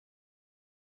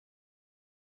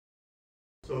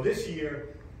So this year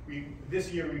we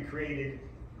created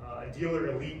a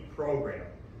Dealer Elite program.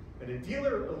 And the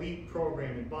Dealer Elite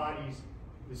program embodies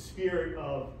the spirit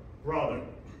of brother.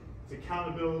 It's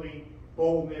accountability,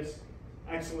 boldness,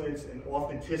 excellence, and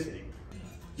authenticity.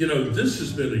 You know, this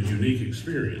has been a unique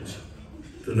experience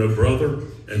to know brother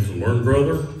and to learn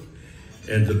brother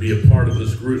and to be a part of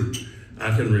this group.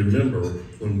 I can remember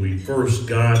when we first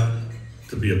got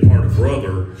to be a part of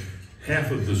brother,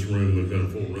 half of this room was in a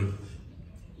full room.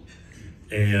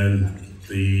 And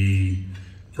the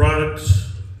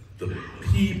products, the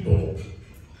people,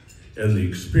 and the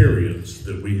experience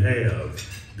that we have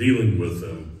dealing with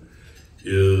them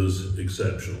is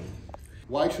exceptional.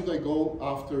 Why should I go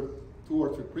after 2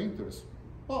 or 3 printers?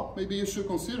 Well, maybe you should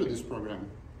consider this program,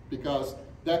 because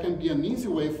that can be an easy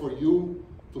way for you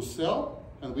to sell,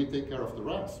 and we take care of the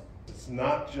rest. It's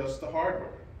not just the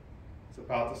hardware, it's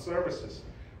about the services.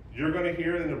 You're going to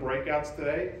hear in the breakouts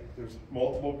today, there's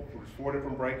 4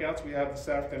 different breakouts we have this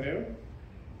afternoon.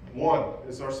 One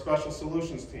is our special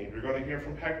solutions team. You're going to hear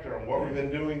from Hector on what we've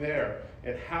been doing there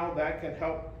and how that can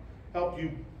help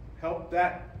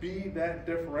that be that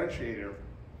differentiator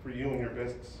for you and your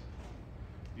business.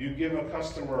 You give a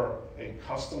customer a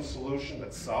custom solution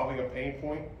that's solving a pain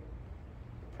point,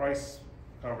 the price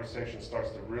conversation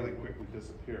starts to really quickly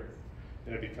disappear.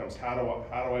 And it becomes, how's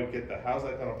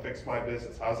that going to fix my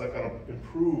business? How's that going to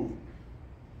improve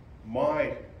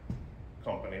my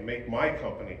company, make my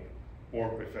company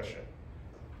more efficient?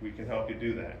 We can help you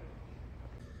do that.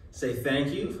 Say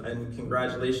thank you and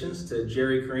congratulations to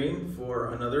Jerry Cream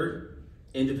for another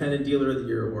Independent Dealer of the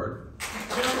Year award.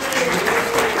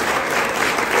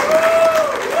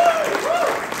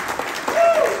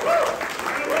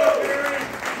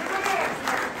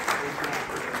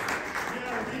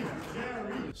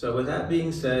 So with that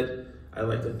being said, I'd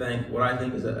like to thank what I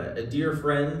think is a dear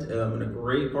friend and a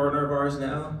great partner of ours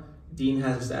now, Dean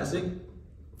Hasastasic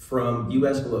from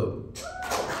US Globe.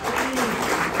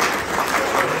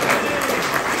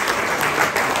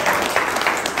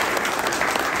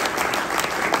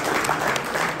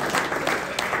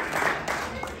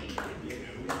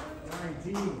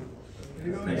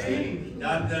 Thanks, Dean.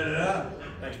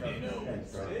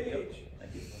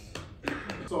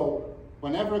 So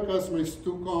whenever a customer is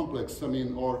too complex,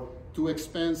 or too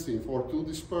expensive or too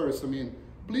dispersed,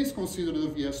 please consider the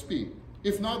VSP.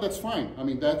 If not, that's fine.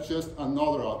 That's just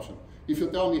another option. If you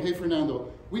tell me, hey,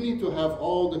 Fernando, we need to have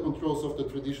all the controls of the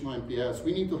traditional MPS,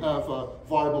 we need to have a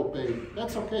variable pay,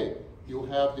 that's okay. You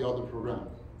have the other program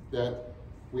that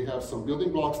we have some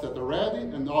building blocks that are ready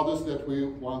and others that we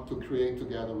want to create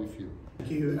together with you.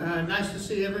 Thank you. Nice to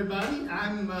see everybody.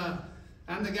 I'm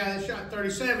the guy that shot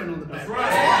 37 on the back. That's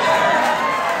right.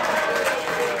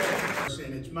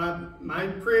 And it's my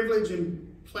privilege and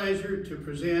pleasure to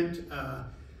present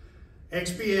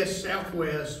XPS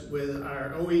Southwest with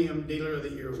our OEM Dealer of the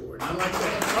Year award. I'd like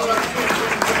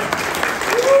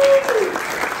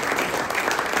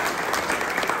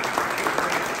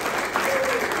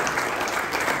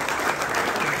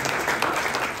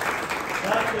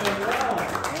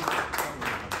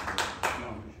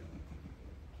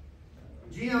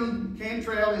Jim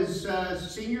Cantrell is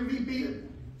Senior VP.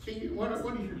 What is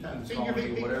your title? Senior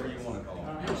VP? Whatever you want to call it.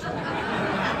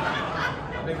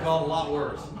 I've been called a lot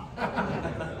worse.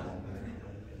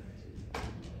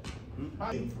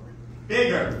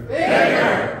 Bigger.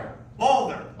 Bigger.